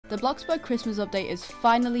The Bloxburg Christmas update is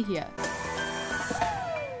finally here.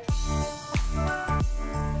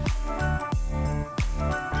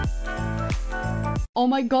 Oh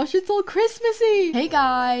my gosh, it's all Christmassy! Hey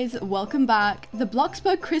guys, welcome back. The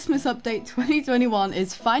Bloxburg Christmas Update 2021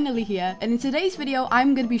 is finally here, and in today's video,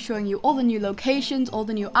 I'm going to be showing you all the new locations, all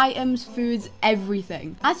the new items, foods,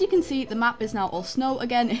 everything. As you can see, the map is now all snow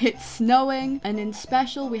again. It's snowing, and in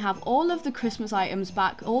special, we have all of the Christmas items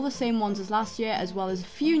back, all the same ones as last year, as well as a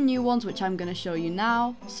few new ones, which I'm going to show you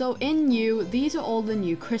now. So in new, these are all the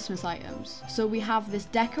new Christmas items. So we have this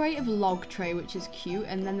decorative log tray, which is cute,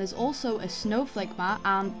 and then there's also a snowflake mat,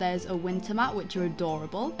 and there's a winter mat, which are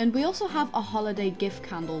adorable, and we also have a holiday gift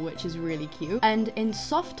candle, which is really cute. And in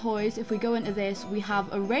soft toys, if we go into this, we have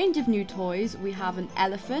a range of new toys. We have an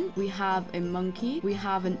elephant, we have a monkey, we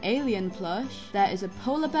have an alien plush, there is a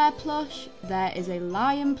polar bear plush, there is a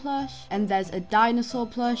lion plush, and there's a dinosaur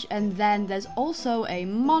plush, and then there's also a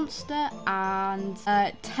monster and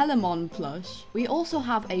a Telemon plush. We also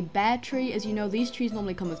have a bear tree. As you know, these trees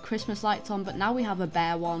normally come with Christmas lights on, but now we have a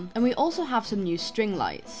bear one. And we also have some new string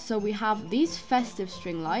lights. So we have these festive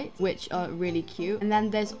string lights, which are really cute, and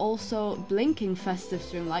then there's also blinking festive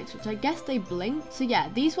string lights, which I guess they blink. So yeah,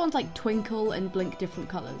 these ones like twinkle and blink different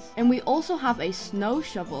colors. And we also have a snow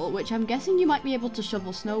shovel, which I'm guessing you might be able to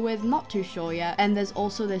shovel snow with, not too sure yet. And there's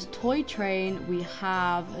also this toy train, we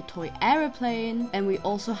have a toy aeroplane, and we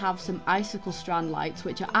also have some icicle strand lights,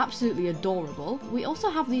 which are absolutely adorable. We also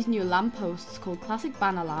have these new lampposts called classic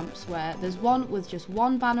banner lamps, where there's one with just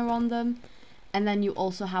one banner on them, and then you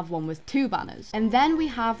also have one with two banners. And then we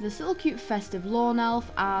have this little cute festive lawn elf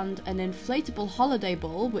and an inflatable holiday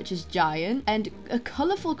ball, which is giant, and a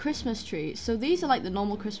colourful Christmas tree. So these are like the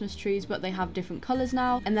normal Christmas trees, but they have different colours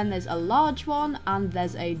now. And then there's a large one and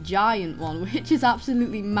there's a giant one, which is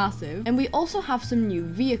absolutely massive. And we also have some new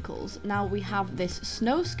vehicles. Now we have this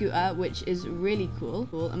snow scooter, which is really cool.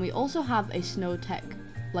 And we also have a snow tech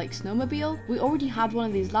like snowmobile. We already had one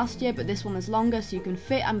of these last year, but this one is longer, so you can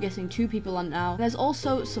fit, I'm guessing, 2 people on it now. There's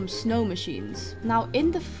also some snow machines. Now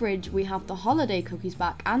in the fridge, we have the holiday cookies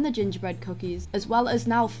back and the gingerbread cookies, as well as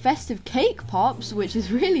now festive cake pops, which is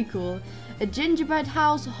really cool. A gingerbread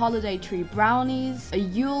house, holiday tree brownies, a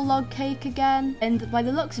Yule log cake again, and by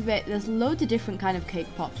the looks of it, there's loads of different kind of cake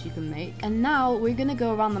pops you can make. And now we're gonna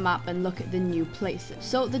go around the map and look at the new places.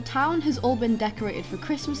 So the town has all been decorated for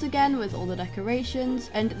Christmas again with all the decorations,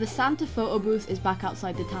 and the Santa photo booth is back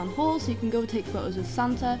outside the town hall, so you can go take photos with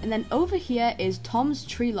Santa. And then over here is Tom's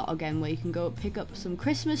tree lot again, where you can go pick up some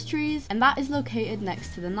Christmas trees, and that is located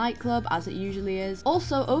next to the nightclub, as it usually is.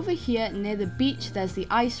 Also over here near the beach, there's the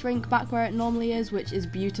ice rink back where it normally is, which is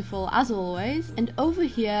beautiful as always. And over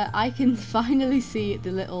here I can finally see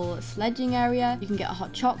the little sledging area. You can get a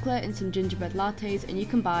hot chocolate and some gingerbread lattes, and you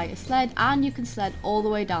can buy a sled, and you can sled all the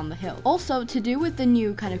way down the hill. Also, to do with the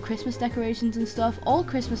new kind of Christmas decorations and stuff, all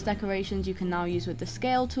Christmas decorations you can now use with the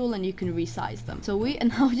scale tool, and you can resize them. So we are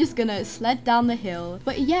now just gonna sled down the hill.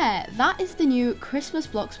 But yeah, that is the new Christmas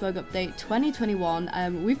Bloxburg update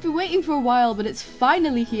 2021. We've been waiting for a while, but it's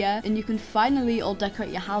finally here, and you can finally all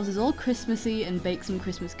decorate your houses all Christmassy and bake some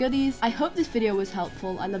Christmas goodies. I hope this video was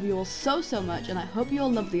helpful. I love you all so much, and I hope you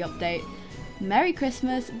all love the update. Merry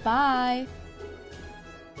Christmas, bye!